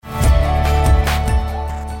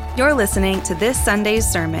You're listening to this Sunday's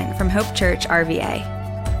sermon from Hope Church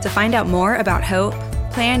RVA. To find out more about Hope,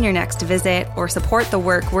 plan your next visit, or support the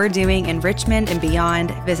work we're doing in Richmond and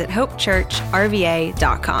beyond, visit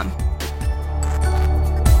hopechurchrva.com.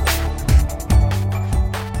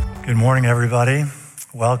 Good morning, everybody.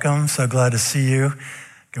 Welcome. So glad to see you.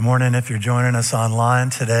 Good morning if you're joining us online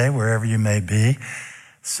today, wherever you may be.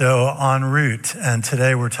 So en route, and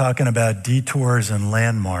today we're talking about detours and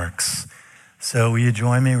landmarks. So will you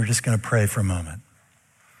join me? We're just going to pray for a moment.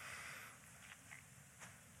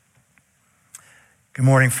 Good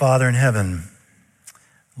morning, Father in heaven,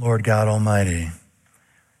 Lord God Almighty,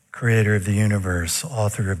 creator of the universe,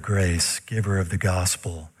 author of grace, giver of the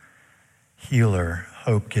gospel, healer,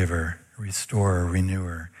 hope giver, restorer,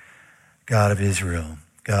 renewer, God of Israel,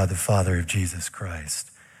 God the Father of Jesus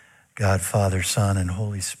Christ, God, Father, Son, and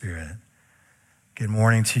Holy Spirit. Good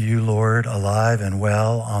morning to you, Lord, alive and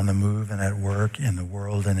well, on the move and at work in the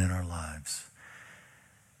world and in our lives.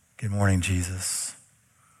 Good morning, Jesus,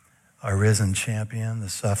 our risen champion, the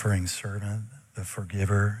suffering servant, the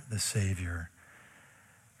forgiver, the Savior.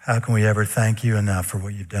 How can we ever thank you enough for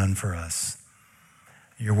what you've done for us?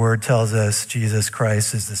 Your word tells us Jesus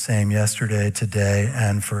Christ is the same yesterday, today,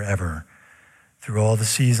 and forever. Through all the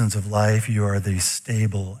seasons of life, you are the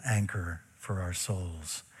stable anchor for our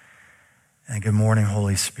souls. And good morning,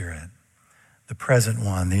 Holy Spirit, the present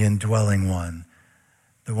one, the indwelling one,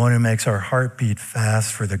 the one who makes our heart beat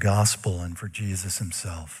fast for the gospel and for Jesus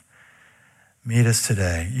himself. Meet us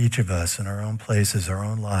today, each of us in our own places, our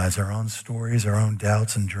own lives, our own stories, our own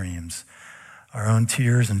doubts and dreams, our own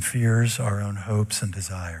tears and fears, our own hopes and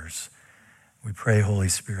desires. We pray, Holy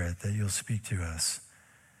Spirit, that you'll speak to us.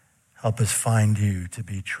 Help us find you to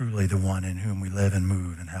be truly the one in whom we live and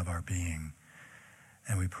move and have our being.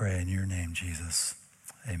 And we pray in your name, Jesus.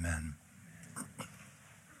 Amen.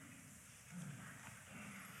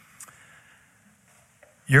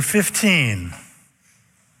 You're 15.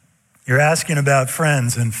 You're asking about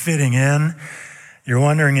friends and fitting in. You're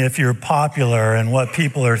wondering if you're popular and what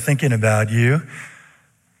people are thinking about you.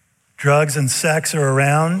 Drugs and sex are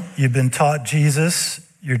around. You've been taught Jesus.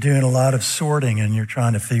 You're doing a lot of sorting and you're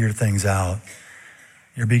trying to figure things out.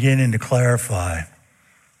 You're beginning to clarify.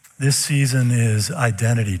 This season is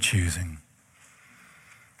identity choosing.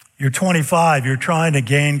 You're 25. You're trying to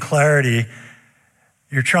gain clarity.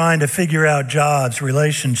 You're trying to figure out jobs,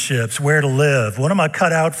 relationships, where to live. What am I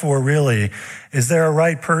cut out for, really? Is there a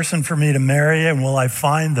right person for me to marry, and will I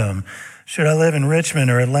find them? Should I live in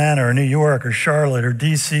Richmond or Atlanta or New York or Charlotte or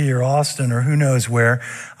DC or Austin or who knows where?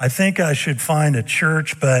 I think I should find a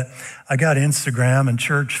church, but I got Instagram and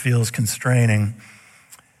church feels constraining.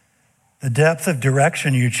 The depth of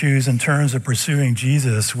direction you choose in terms of pursuing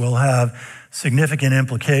Jesus will have significant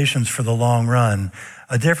implications for the long run.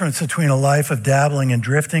 A difference between a life of dabbling and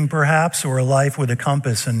drifting, perhaps, or a life with a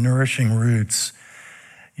compass and nourishing roots.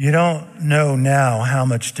 You don't know now how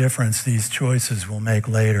much difference these choices will make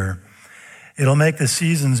later. It'll make the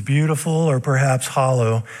seasons beautiful or perhaps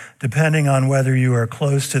hollow, depending on whether you are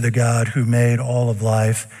close to the God who made all of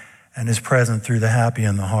life and is present through the happy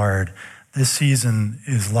and the hard. This season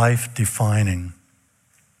is life-defining.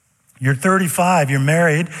 You're 35, you're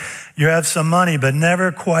married, you have some money, but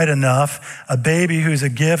never quite enough, a baby who's a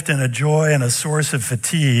gift and a joy and a source of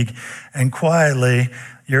fatigue, and quietly,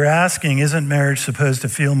 you're asking, isn't marriage supposed to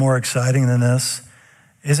feel more exciting than this?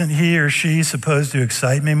 Isn't he or she supposed to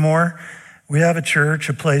excite me more? We have a church,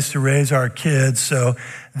 a place to raise our kids so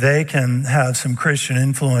they can have some Christian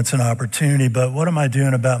influence and opportunity, but what am I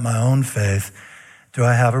doing about my own faith? Do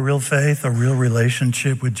I have a real faith, a real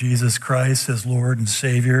relationship with Jesus Christ as Lord and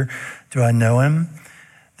Savior? Do I know him?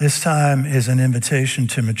 This time is an invitation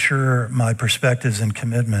to mature my perspectives and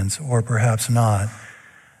commitments, or perhaps not.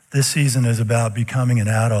 This season is about becoming an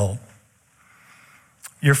adult.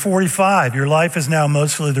 You're 45. Your life is now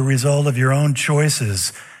mostly the result of your own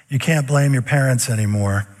choices. You can't blame your parents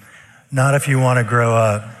anymore, not if you want to grow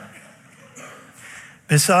up.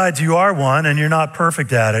 Besides, you are one and you're not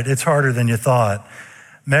perfect at it. It's harder than you thought.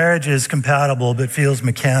 Marriage is compatible but feels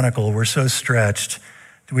mechanical. We're so stretched.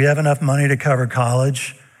 Do we have enough money to cover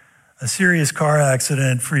college? A serious car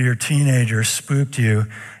accident for your teenager spooked you.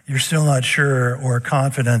 You're still not sure or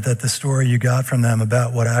confident that the story you got from them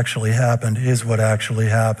about what actually happened is what actually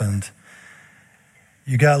happened.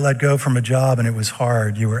 You got let go from a job and it was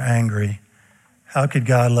hard. You were angry. How could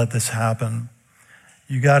God let this happen?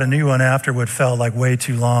 You got a new one after what felt like way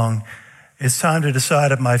too long. It's time to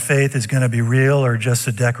decide if my faith is going to be real or just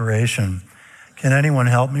a decoration. Can anyone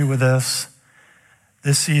help me with this?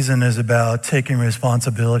 This season is about taking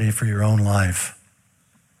responsibility for your own life.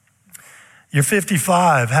 You're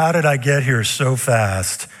 55. How did I get here so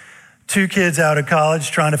fast? 2 kids out of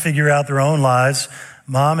college trying to figure out their own lives.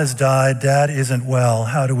 Mom has died. Dad isn't well.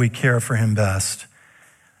 How do we care for him best?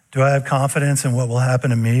 Do I have confidence in what will happen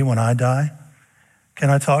to me when I die? Can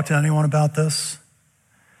I talk to anyone about this?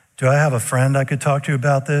 Do I have a friend I could talk to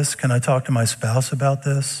about this? Can I talk to my spouse about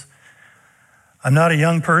this? I'm not a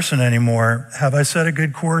young person anymore. Have I set a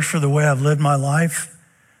good course for the way I've lived my life?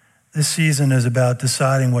 This season is about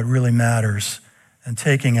deciding what really matters and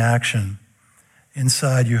taking action.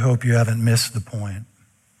 Inside, you hope you haven't missed the point.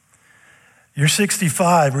 You're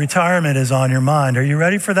 65. Retirement is on your mind. Are you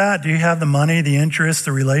ready for that? Do you have the money, the interests,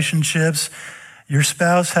 the relationships? Your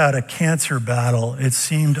spouse had a cancer battle. It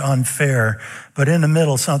seemed unfair, but in the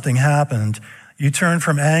middle, something happened. You turned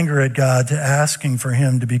from anger at God to asking for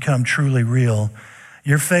him to become truly real.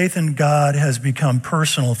 Your faith in God has become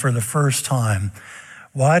personal for the first time.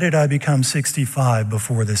 Why did I become 65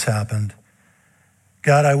 before this happened?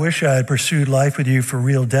 God, I wish I had pursued life with you for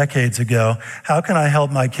real decades ago. How can I help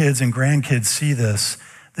my kids and grandkids see this?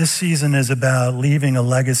 This season is about leaving a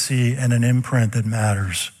legacy and an imprint that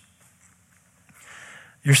matters.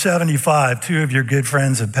 You're 75. 2 of your good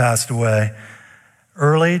friends have passed away.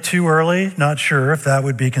 Early, too early? Not sure if that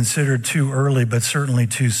would be considered too early, but certainly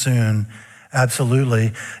too soon.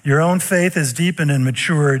 Absolutely. Your own faith has deepened and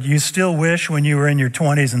matured. You still wish when you were in your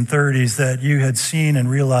 20s and 30s that you had seen and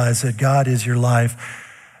realized that God is your life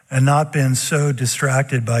and not been so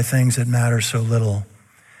distracted by things that matter so little.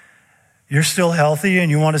 You're still healthy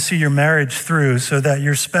and you want to see your marriage through so that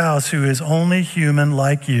your spouse, who is only human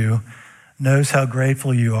like you, knows how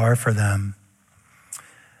grateful you are for them.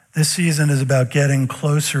 This season is about getting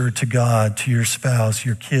closer to God, to your spouse,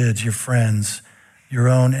 your kids, your friends, your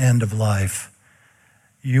own end of life.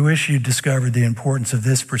 You wish you discovered the importance of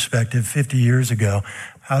this perspective 50 years ago.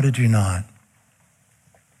 How did you not?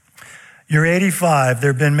 You're 85.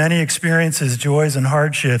 There have been many experiences, joys and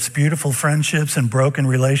hardships, beautiful friendships and broken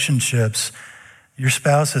relationships. Your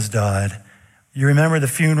spouse has died. You remember the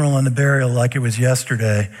funeral and the burial like it was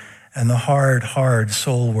yesterday, and the hard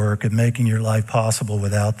soul work of making your life possible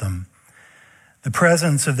without them. The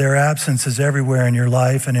presence of their absence is everywhere in your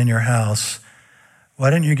life and in your house. Why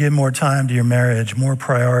didn't you give more time to your marriage, more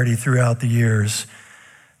priority throughout the years,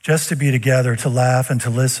 just to be together, to laugh and to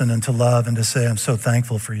listen and to love and to say, I'm so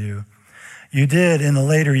thankful for you. You did in the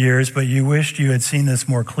later years, but you wished you had seen this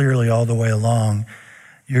more clearly all the way along.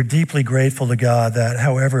 You're deeply grateful to God that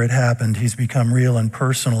however it happened, he's become real and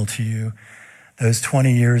personal to you those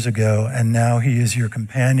 20 years ago, and now he is your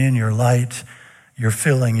companion, your light, your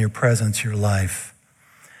filling, your presence, your life.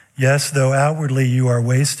 Yes, though outwardly you are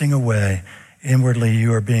wasting away, inwardly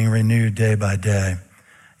you are being renewed day by day.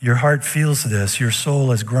 Your heart feels this. Your soul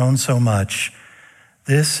has grown so much.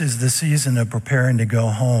 This is the season of preparing to go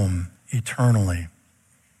home eternally.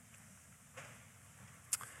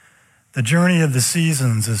 The journey of the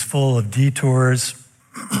seasons is full of detours.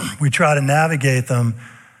 We try to navigate them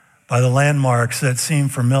by the landmarks that seem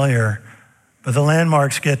familiar, but the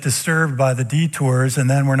landmarks get disturbed by the detours, and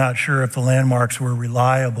then we're not sure if the landmarks were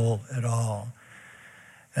reliable at all.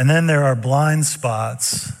 And then there are blind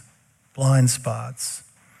spots.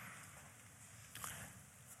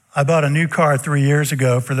 I bought a new car 3 years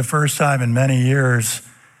ago for the first time in many years,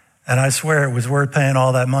 and I swear it was worth paying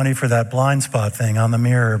all that money for that blind spot thing on the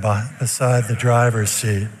mirror beside the driver's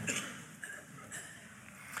seat.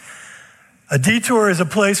 A detour is a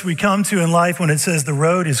place we come to in life when it says the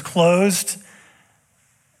road is closed.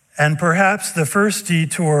 And perhaps the first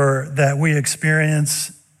detour that we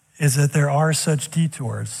experience is that there are such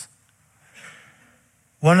detours.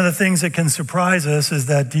 One of the things that can surprise us is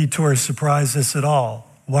that detours surprise us at all.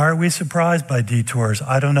 Why are we surprised by detours?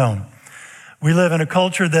 I don't know. We live in a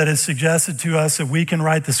culture that has suggested to us that we can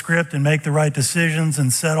write the script and make the right decisions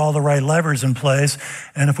and set all the right levers in place.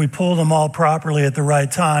 And if we pull them all properly at the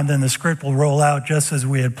right time, then the script will roll out just as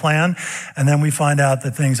we had planned. And then we find out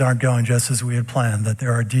that things aren't going just as we had planned, that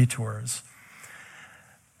there are detours.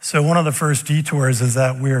 So one of the first detours is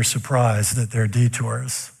that we are surprised that there are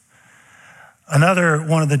detours. Another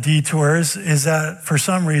one of the detours is that for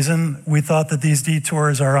some reason we thought that these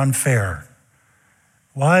detours are unfair.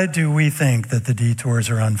 Why do we think that the detours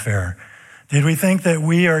are unfair? Did we think that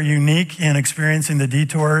we are unique in experiencing the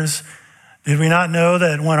detours? Did we not know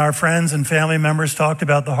that when our friends and family members talked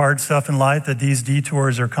about the hard stuff in life, that these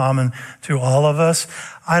detours are common to all of us?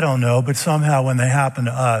 I don't know, but somehow when they happen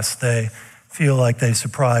to us, they feel like they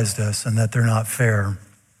surprised us and that they're not fair.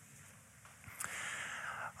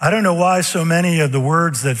 I don't know why so many of the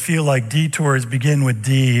words that feel like detours begin with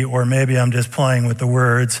D, or maybe I'm just playing with the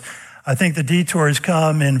words. I think the detours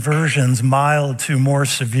come in versions mild to more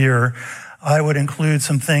severe. I would include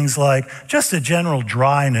some things like just a general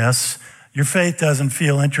dryness. Your faith doesn't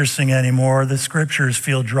feel interesting anymore. The scriptures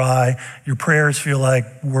feel dry. Your prayers feel like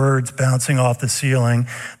words bouncing off the ceiling.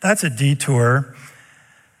 That's a detour.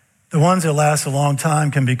 The ones that last a long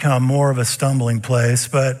time can become more of a stumbling place.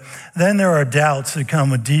 But then there are doubts that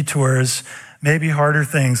come with detours, maybe harder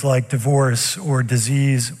things like divorce or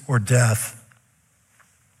disease or death.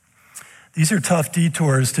 These are tough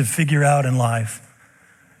detours to figure out in life.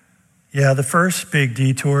 Yeah, the first big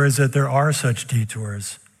detour is that there are such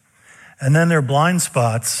detours. And then there are blind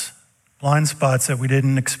spots that we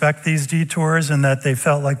didn't expect these detours and that they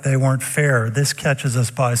felt like they weren't fair. This catches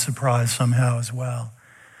us by surprise somehow as well.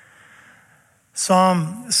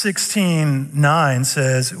 Psalm 16:9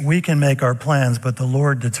 says, we can make our plans, but the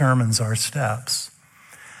Lord determines our steps.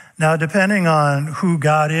 Now, depending on who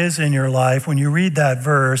God is in your life, when you read that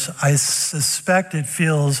verse, I suspect it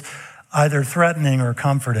feels either threatening or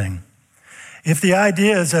comforting. If the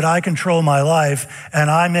idea is that I control my life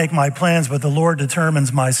and I make my plans, but the Lord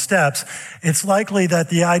determines my steps, it's likely that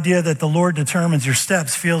the idea that the Lord determines your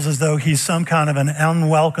steps feels as though he's some kind of an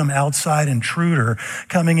unwelcome outside intruder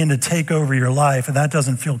coming in to take over your life, and that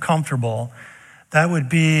doesn't feel comfortable. That would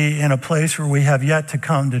be in a place where we have yet to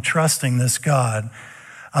come to trusting this God.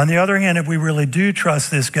 On the other hand, if we really do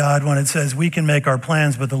trust this God, when it says we can make our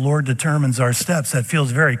plans, but the Lord determines our steps, that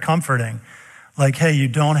feels very comforting. Like, hey, you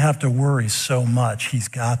don't have to worry so much. He's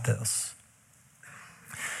got this.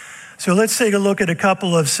 So let's take a look at a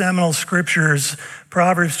couple of seminal scriptures,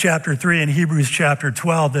 Proverbs chapter 3 and Hebrews chapter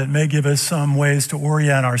 12, that may give us some ways to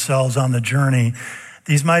orient ourselves on the journey.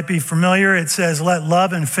 These might be familiar. It says, let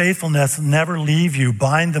love and faithfulness never leave you.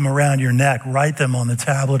 Bind them around your neck. Write them on the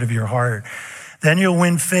tablet of your heart. Then you'll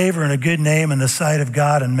win favor and a good name in the sight of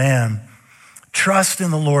God and man. Trust in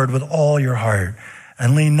the Lord with all your heart.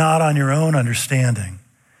 And lean not on your own understanding.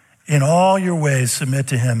 In all your ways, submit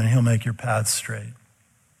to him, and he'll make your paths straight.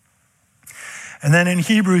 And then in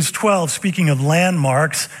Hebrews 12, speaking of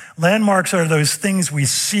landmarks are those things we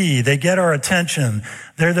see. They get our attention.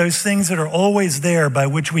 They're those things that are always there by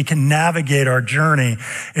which we can navigate our journey.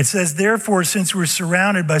 It says, therefore, since we're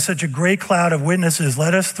surrounded by such a great cloud of witnesses,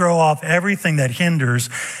 let us throw off everything that hinders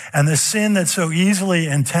and the sin that so easily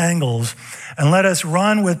entangles, and let us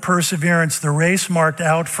run with perseverance the race marked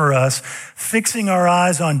out for us, fixing our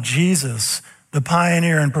eyes on Jesus, the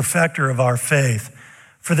pioneer and perfecter of our faith.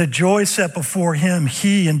 For the joy set before him,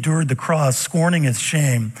 he endured the cross, scorning its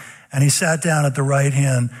shame, and he sat down at the right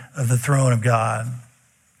hand of the throne of God.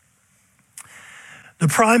 The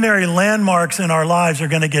primary landmarks in our lives are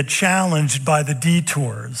going to get challenged by the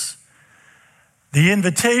detours. The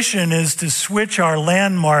invitation is to switch our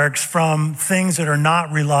landmarks from things that are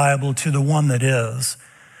not reliable to the one that is.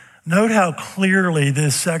 Note how clearly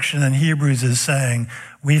this section in Hebrews is saying,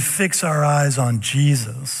 we fix our eyes on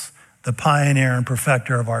Jesus, the pioneer and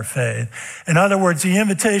perfecter of our faith. In other words, the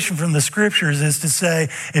invitation from the scriptures is to say,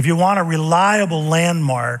 if you want a reliable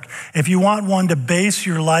landmark, if you want one to base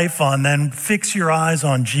your life on, then fix your eyes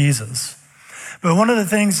on Jesus. But one of the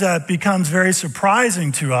things that becomes very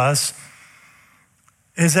surprising to us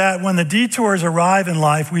is that when the detours arrive in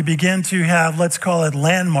life, we begin to have, let's call it,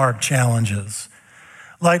 landmark challenges.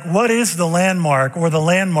 Like, what is the landmark or the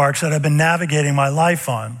landmarks that I've been navigating my life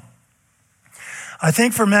on? I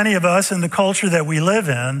think for many of us in the culture that we live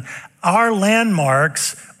in, our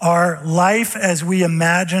landmarks are life as we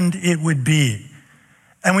imagined it would be.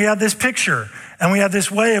 And we have this picture, and we have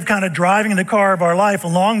this way of kind of driving the car of our life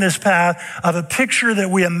along this path of a picture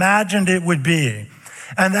that we imagined it would be.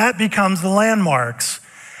 And that becomes the landmarks.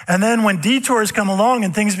 And then when detours come along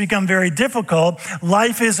and things become very difficult,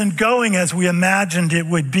 life isn't going as we imagined it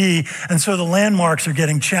would be. And so the landmarks are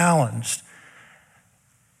getting challenged.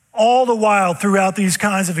 All the while, throughout these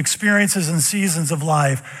kinds of experiences and seasons of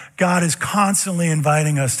life, God is constantly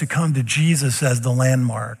inviting us to come to Jesus as the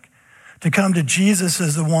landmark, to come to Jesus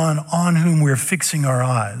as the one on whom we're fixing our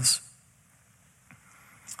eyes.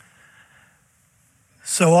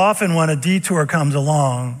 So often when a detour comes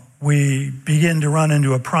along, we begin to run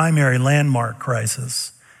into a primary landmark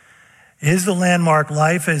crisis. Is the landmark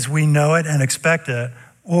life as we know it and expect it?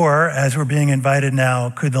 Or, as we're being invited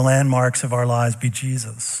now, could the landmarks of our lives be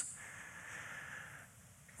Jesus?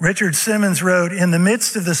 Richard Simmons wrote, in the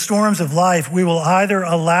midst of the storms of life, we will either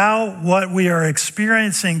allow what we are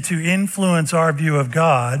experiencing to influence our view of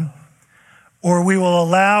God, or we will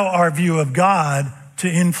allow our view of God to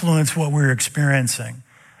influence what we're experiencing.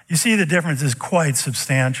 You see, the difference is quite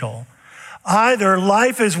substantial. Either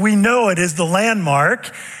life as we know it is the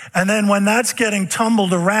landmark, and then when that's getting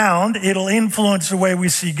tumbled around, it'll influence the way we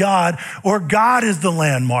see God, or God is the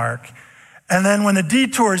landmark. And then when the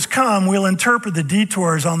detours come, we'll interpret the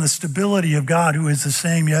detours on the stability of God, who is the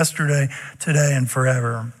same yesterday, today, and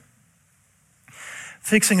forever.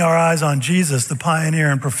 Fixing our eyes on Jesus, the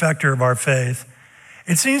pioneer and perfecter of our faith.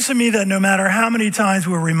 It seems to me that no matter how many times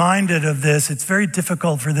we're reminded of this, it's very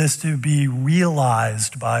difficult for this to be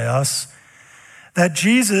realized by us. That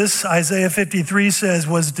Jesus, Isaiah 53 says,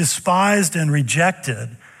 was despised and rejected,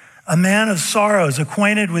 a man of sorrows,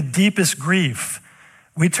 acquainted with deepest grief.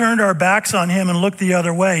 We turned our backs on him and looked the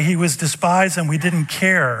other way. He was despised and we didn't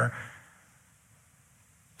care.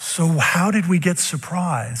 So how did we get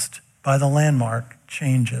surprised by the landmark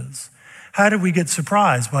changes? How did we get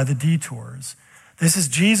surprised by the detours? This is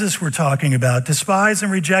Jesus we're talking about, despised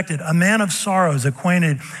and rejected, a man of sorrows,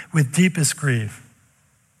 acquainted with deepest grief.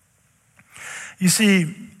 You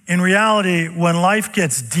see, in reality, when life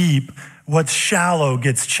gets deep, what's shallow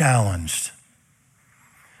gets challenged.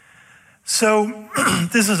 So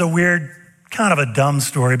this is a weird, kind of a dumb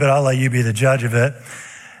story, but I'll let you be the judge of it.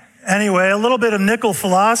 Anyway, a little bit of nickel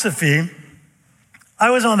philosophy. I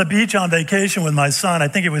was on the beach on vacation with my son. I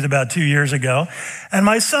think it was about 2 years ago. And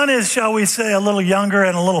my son is, shall we say, a little younger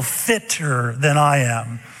and a little fitter than I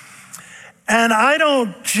am. And I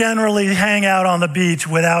don't generally hang out on the beach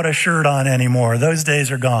without a shirt on anymore. Those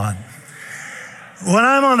days are gone. When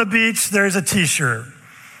I'm on the beach, there's a t-shirt.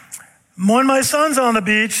 When my son's on the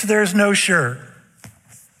beach, there's no shirt.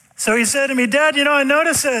 So he said to me, Dad, I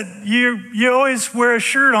noticed that you always wear a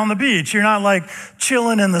shirt on the beach. You're not like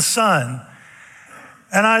chilling in the sun.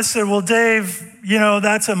 And I said, well, Dave,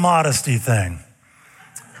 that's a modesty thing.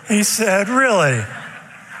 He said, really?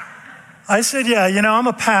 I said, yeah, I'm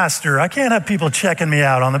a pastor. I can't have people checking me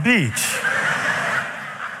out on the beach.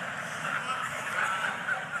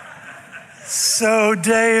 So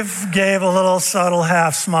Dave gave a little subtle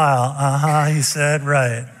half smile. He said,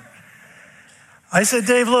 right. I said,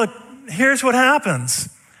 Dave, look, here's what happens.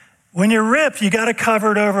 When you rip, you got to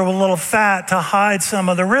cover it over with a little fat to hide some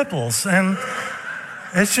of the ripples. And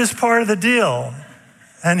it's just part of the deal.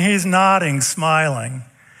 And he's nodding, smiling.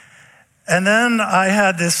 And then I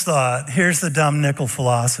had this thought. Here's the dumb nickel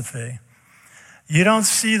philosophy. You don't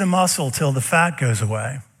see the muscle till the fat goes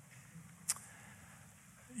away.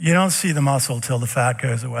 You don't see the muscle till the fat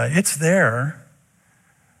goes away. It's there,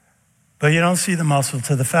 but you don't see the muscle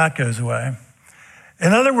till the fat goes away.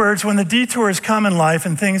 In other words, when the detours come in life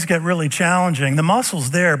and things get really challenging, the muscle's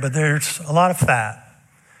there, but there's a lot of fat.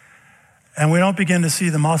 And we don't begin to see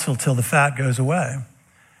the muscle till the fat goes away.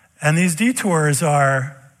 And these detours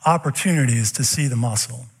are opportunities to see the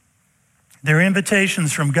muscle. They're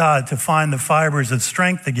invitations from God to find the fibers of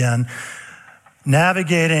strength again,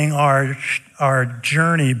 navigating our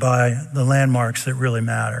journey by the landmarks that really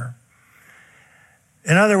matter.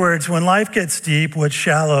 In other words, when life gets deep, what's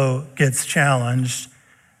shallow gets challenged,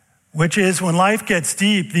 which is when life gets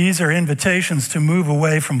deep, these are invitations to move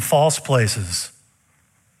away from false places.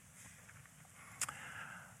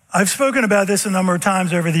 I've spoken about this a number of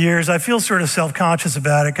times over the years. I feel sort of self-conscious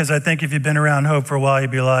about it because I think if you've been around Hope for a while, you'd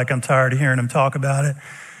be like, I'm tired of hearing him talk about it.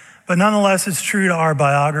 But nonetheless, it's true to our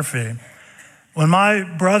biography. When my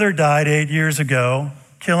brother died 8 years ago,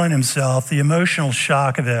 killing himself, the emotional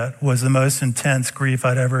shock of it was the most intense grief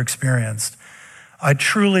I'd ever experienced. I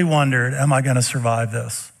truly wondered, am I going to survive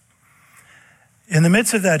this? In the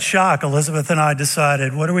midst of that shock, Elizabeth and I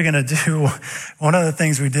decided, what are we going to do? One of the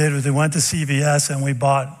things we did was we went to CVS and we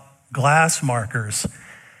bought glass markers.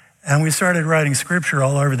 And we started writing scripture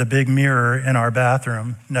all over the big mirror in our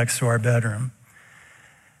bathroom next to our bedroom.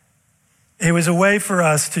 It was a way for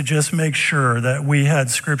us to just make sure that we had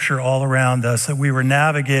scripture all around us, that we were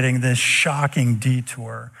navigating this shocking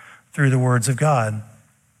detour through the words of God.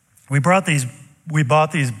 We bought these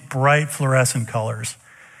bright fluorescent colors.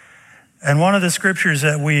 And one of the scriptures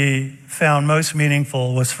that we found most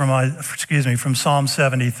meaningful was from Psalm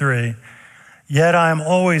 73. Yet I am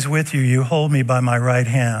always with you. You hold me by my right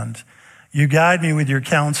hand. You guide me with your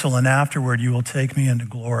counsel, and afterward you will take me into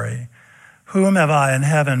glory. Whom have I in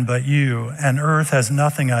heaven but you, and earth has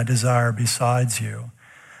nothing I desire besides you.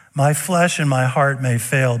 My flesh and my heart may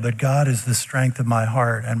fail, but God is the strength of my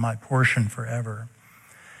heart and my portion forever.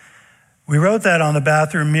 We wrote that on the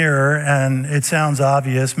bathroom mirror, and it sounds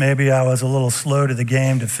obvious. Maybe I was a little slow to the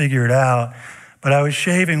game to figure it out, but I was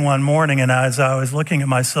shaving one morning, and as I was looking at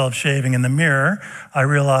myself shaving in the mirror, I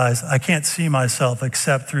realized I can't see myself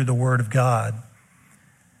except through the Word of God.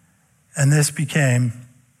 And this became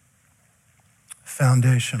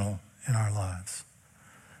foundational in our lives.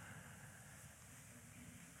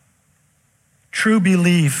 True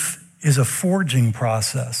belief is a forging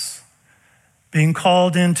process. Being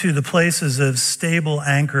called into the places of stable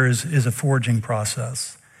anchors is a forging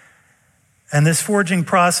process. And this forging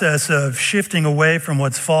process of shifting away from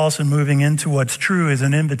what's false and moving into what's true is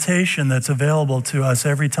an invitation that's available to us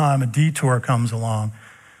every time a detour comes along,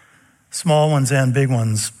 small ones and big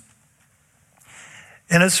ones.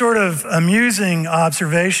 In a sort of amusing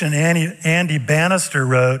observation, Andy Bannister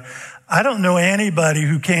wrote, "I don't know anybody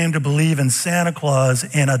who came to believe in Santa Claus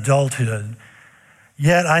in adulthood,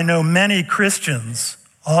 yet I know many Christians,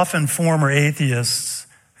 often former atheists,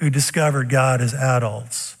 who discovered God as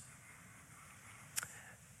adults."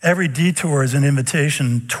 Every detour is an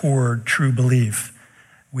invitation toward true belief.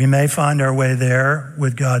 We may find our way there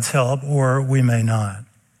with God's help, or we may not.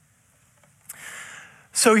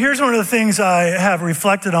 So here's one of the things I have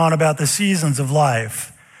reflected on about the seasons of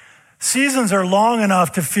life. Seasons are long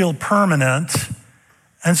enough to feel permanent,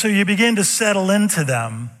 and so you begin to settle into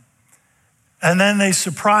them, and then they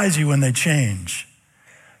surprise you when they change.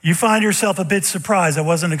 You find yourself a bit surprised. I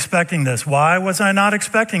wasn't expecting this. Why was I not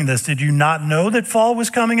expecting this? Did you not know that fall was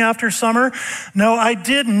coming after summer? No, I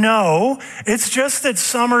did know. It's just that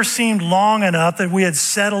summer seemed long enough that we had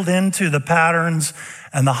settled into the patterns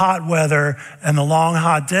and the hot weather and the long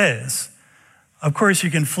hot days. Of course, you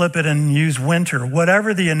can flip it and use winter.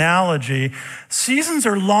 Whatever the analogy, seasons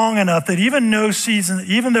are long enough that even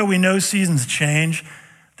though we know seasons change,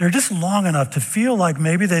 they're just long enough to feel like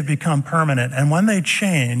maybe they've become permanent. And when they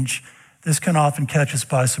change, this can often catch us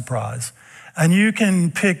by surprise. And you can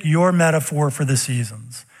pick your metaphor for the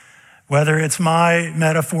seasons. Whether it's my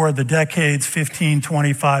metaphor, the decades 15,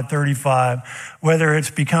 25, 35, whether it's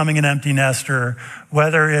becoming an empty nester,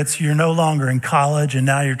 whether it's you're no longer in college and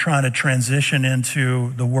now you're trying to transition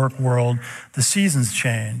into the work world, the seasons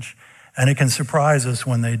change. And it can surprise us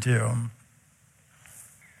when they do.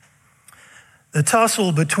 The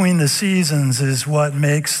tussle between the seasons is what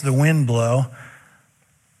makes the wind blow.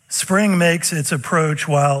 Spring makes its approach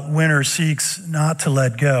while winter seeks not to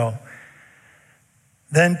let go.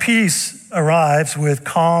 Then peace arrives with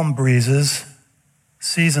calm breezes.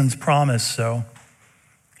 Seasons promise so.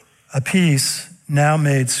 A peace now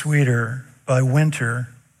made sweeter by winter,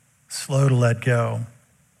 slow to let go.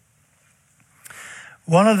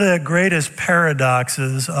 One of the greatest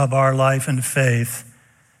paradoxes of our life and faith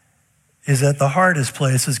is that the hardest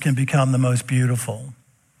places can become the most beautiful.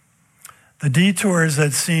 The detours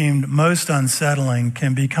that seemed most unsettling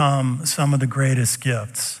can become some of the greatest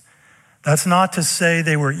gifts. That's not to say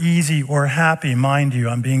they were easy or happy, mind you,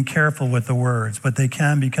 I'm being careful with the words, but they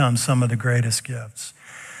can become some of the greatest gifts.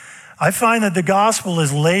 I find that the gospel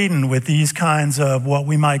is laden with these kinds of what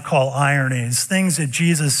we might call ironies, things that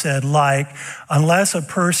Jesus said like, unless a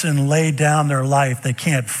person laid down their life, they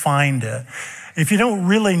can't find it. If you don't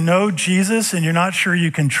really know Jesus and you're not sure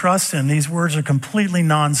you can trust him, these words are completely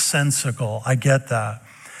nonsensical. I get that.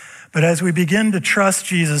 But as we begin to trust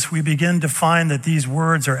Jesus, we begin to find that these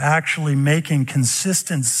words are actually making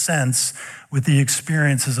consistent sense with the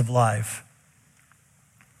experiences of life.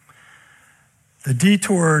 The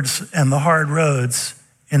detours and the hard roads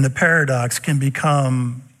in the paradox can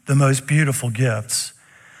become the most beautiful gifts.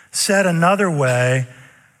 Said another way,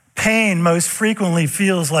 pain most frequently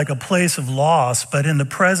feels like a place of loss, but in the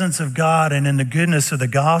presence of God and in the goodness of the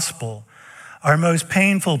gospel, our most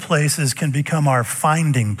painful places can become our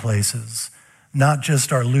finding places, not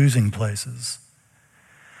just our losing places.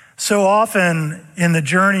 So often in the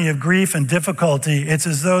journey of grief and difficulty, it's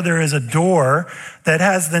as though there is a door that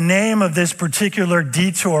has the name of this particular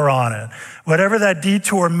detour on it, whatever that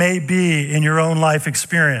detour may be in your own life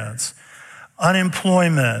experience.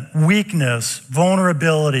 Unemployment, weakness,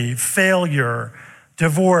 vulnerability, failure,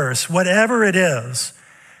 divorce, whatever it is.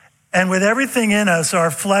 And with everything in us,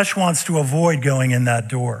 our flesh wants to avoid going in that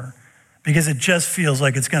door because it just feels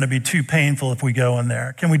like it's going to be too painful if we go in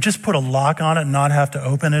there. Can we just put a lock on it and not have to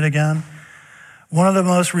open it again? One of the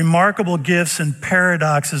most remarkable gifts and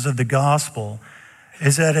paradoxes of the gospel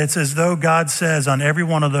is that it's as though God says on every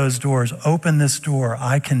one of those doors, open this door.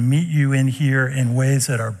 I can meet you in here in ways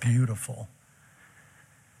that are beautiful.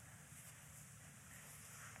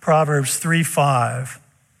 Proverbs 3:5,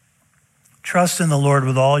 trust in the Lord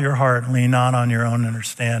with all your heart and lean not on your own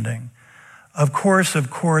understanding. Of course,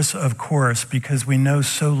 because we know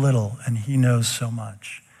so little and he knows so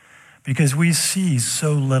much. Because we see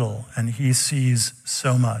so little and he sees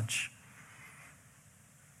so much.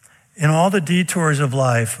 In all the detours of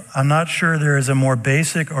life, I'm not sure there is a more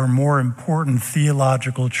basic or more important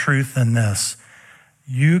theological truth than this.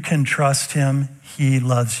 You can trust him, he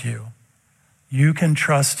loves you. You can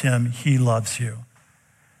trust him, he loves you.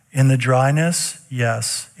 In the dryness,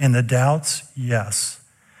 yes. In the doubts, yes.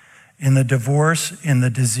 In the divorce, in the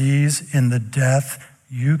disease, in the death,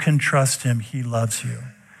 you can trust him, he loves you.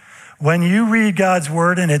 When you read God's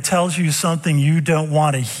word and it tells you something you don't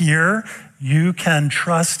want to hear, you can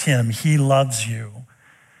trust him. He loves you.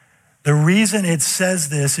 The reason it says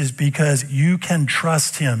this is because you can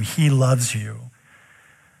trust him. He loves you.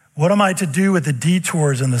 What am I to do with the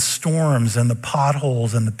detours and the storms and the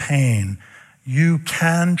potholes and the pain? You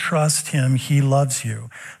can trust him. He loves you.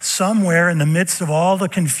 Somewhere in the midst of all the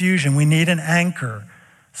confusion, we need an anchor.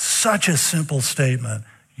 Such a simple statement.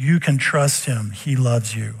 You can trust him. He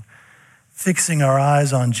loves you. Fixing our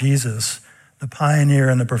eyes on Jesus, the pioneer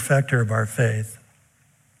and the perfecter of our faith.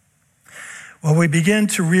 What we begin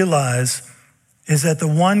to realize is that the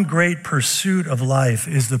one great pursuit of life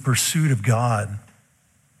is the pursuit of God.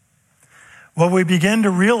 What we begin to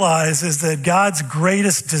realize is that God's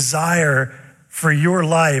greatest desire for your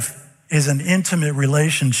life is an intimate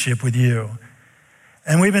relationship with you.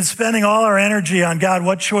 And we've been spending all our energy on, God,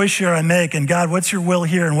 what choice should I make? And God, what's your will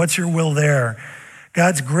here and what's your will there?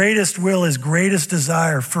 God's greatest will, his greatest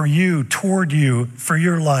desire for you, toward you, for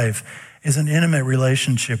your life, is an intimate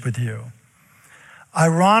relationship with you.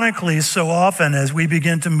 Ironically, so often as we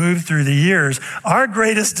begin to move through the years, our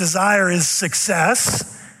greatest desire is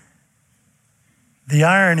success. The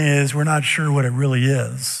irony is we're not sure what it really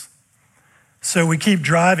is. So we keep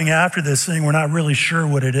driving after this thing. We're not really sure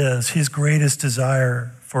what it is. His greatest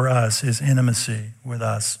desire for us is intimacy with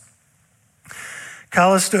us.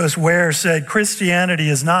 Kallistos Ware said, Christianity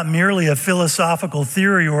is not merely a philosophical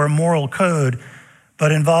theory or a moral code,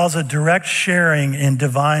 but involves a direct sharing in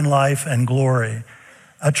divine life and glory,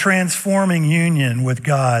 a transforming union with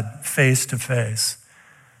God face to face.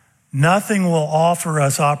 Nothing will offer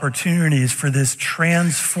us opportunities for this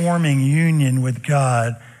transforming union with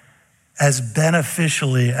God as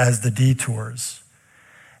beneficially as the detours.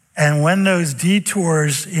 And when those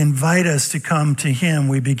detours invite us to come to him,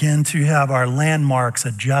 we begin to have our landmarks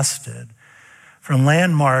adjusted from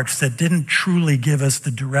landmarks that didn't truly give us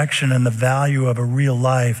the direction and the value of a real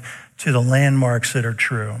life to the landmarks that are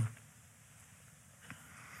true.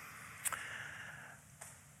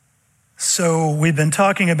 So we've been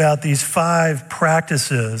talking about these 5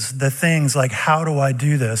 practices, the things like, how do I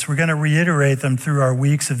do this? We're going to reiterate them through our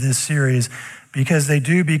weeks of this series because they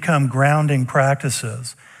do become grounding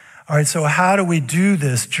practices. All right, so how do we do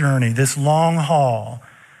this journey, this long haul?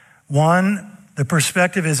 1, the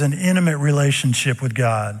perspective is an intimate relationship with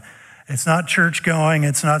God. It's not church going,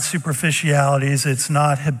 it's not superficialities, it's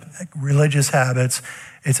not religious habits.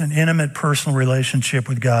 It's an intimate personal relationship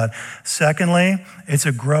with God. Secondly, it's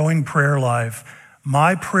a growing prayer life.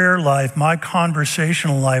 My prayer life, my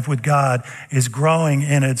conversational life with God is growing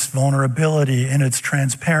in its vulnerability, in its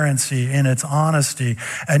transparency, in its honesty,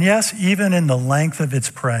 and yes, even in the length of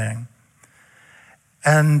its praying.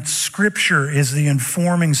 And Scripture is the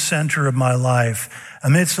informing center of my life.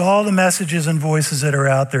 Amidst all the messages and voices that are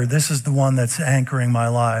out there, this is the one that's anchoring my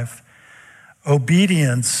life.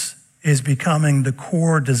 Obedience is becoming the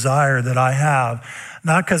core desire that I have.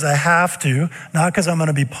 Not because I have to, not because I'm going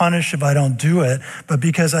to be punished if I don't do it, but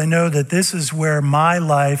because I know that this is where my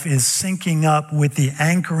life is syncing up with the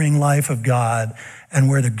anchoring life of God and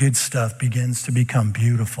where the good stuff begins to become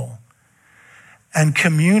beautiful. And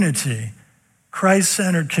community,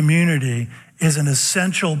 Christ-centered community, is an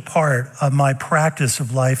essential part of my practice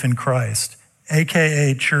of life in Christ,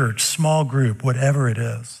 AKA church, small group, whatever it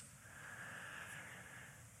is.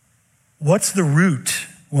 What's the root?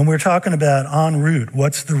 When we're talking about en route,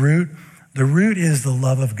 what's the root? The root is the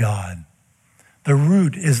love of God. The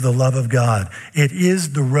root is the love of God. It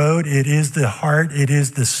is the road, it is the heart, it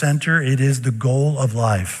is the center, it is the goal of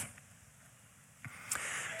life.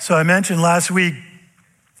 So I mentioned last week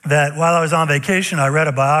that while I was on vacation, I read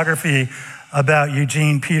a biography about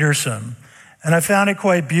Eugene Peterson. And I found it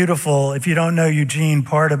quite beautiful. If you don't know Eugene,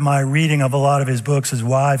 part of my reading of a lot of his books is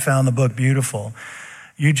why I found the book beautiful.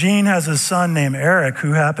 Eugene has a son named Eric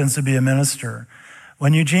who happens to be a minister.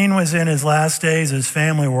 When Eugene was in his last days, his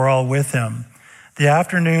family were all with him. The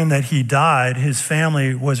afternoon that he died, his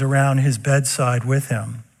family was around his bedside with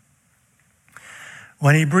him.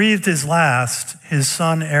 When he breathed his last, his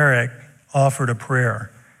son Eric offered a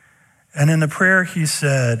prayer. And in the prayer he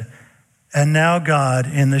said, "And now God,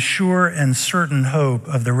 in the sure and certain hope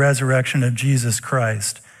of the resurrection of Jesus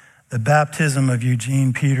Christ, the baptism of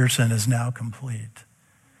Eugene Peterson is now complete."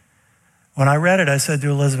 When I read it, I said to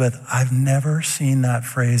Elizabeth, I've never seen that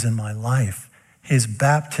phrase in my life. His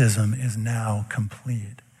baptism is now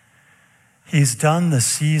complete. He's done the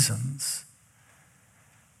seasons.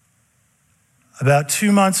 About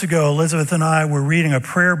 2 months ago, Elizabeth and I were reading a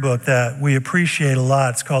prayer book that we appreciate a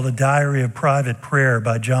lot. It's called A Diary of Private Prayer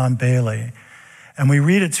by John Bailey. And we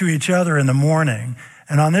read it to each other in the morning.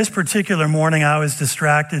 And on this particular morning, I was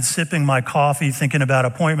distracted, sipping my coffee, thinking about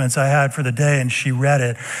appointments I had for the day, and she read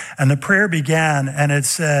it. And the prayer began, and it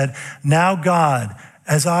said, "Now God,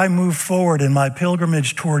 as I move forward in my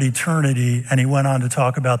pilgrimage toward eternity," and he went on to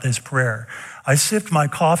talk about this prayer. I sipped my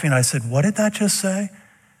coffee, and I said, "What did that just say?"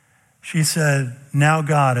 She said, "Now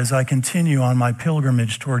God, as I continue on my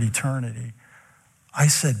pilgrimage toward eternity." I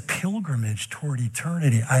said, pilgrimage toward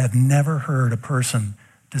eternity. I have never heard a person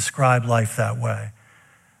describe life that way.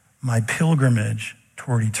 My pilgrimage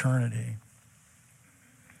toward eternity.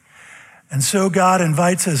 And so God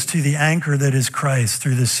invites us to the anchor that is Christ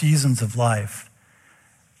through the seasons of life.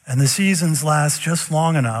 And the seasons last just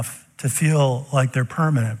long enough to feel like they're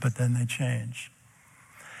permanent, but then they change.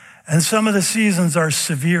 And some of the seasons are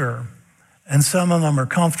severe, and some of them are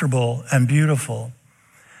comfortable and beautiful.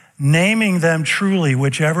 Naming them truly,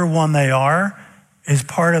 whichever one they are, is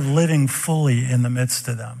part of living fully in the midst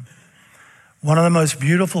of them. One of the most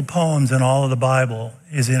beautiful poems in all of the Bible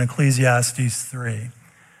is in Ecclesiastes 3.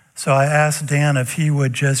 So I asked Dan if he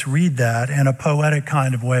would just read that in a poetic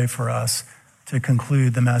kind of way for us to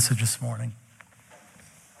conclude the message this morning.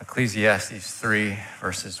 Ecclesiastes 3,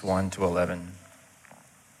 verses 1 to 11.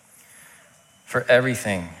 For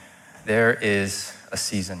everything, there is a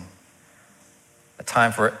season, a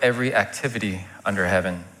time for every activity under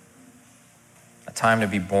heaven, a time to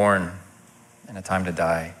be born and a time to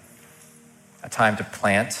die, a time to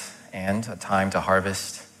plant and a time to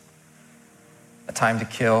harvest, a time to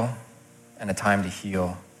kill and a time to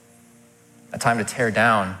heal, a time to tear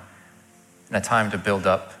down and a time to build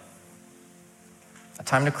up, a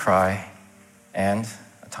time to cry and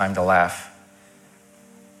a time to laugh,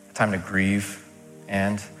 a time to grieve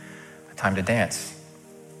and a time to dance,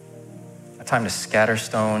 a time to scatter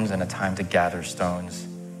stones and a time to gather stones,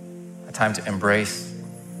 a time to embrace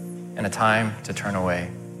and a time to turn away,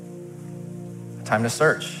 a time to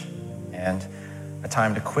search and a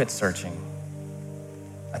time to quit searching,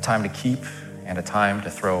 a time to keep and a time to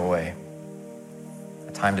throw away,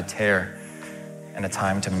 a time to tear and a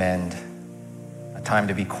time to mend, a time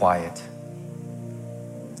to be quiet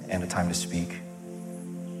and a time to speak,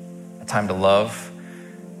 a time to love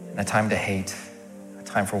and a time to hate, a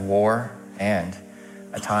time for war and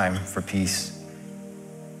a time for peace.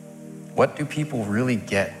 What do people really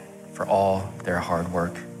get for all their hard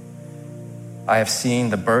work? I have seen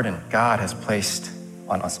the burden God has placed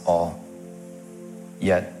on us all.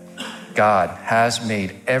 Yet God has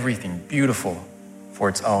made everything beautiful for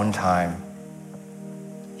its own time.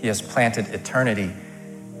 He has planted eternity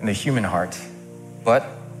in the human heart, but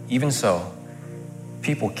even so,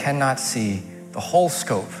 people cannot see the whole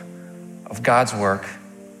scope of God's work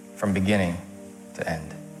from beginning to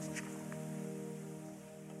end.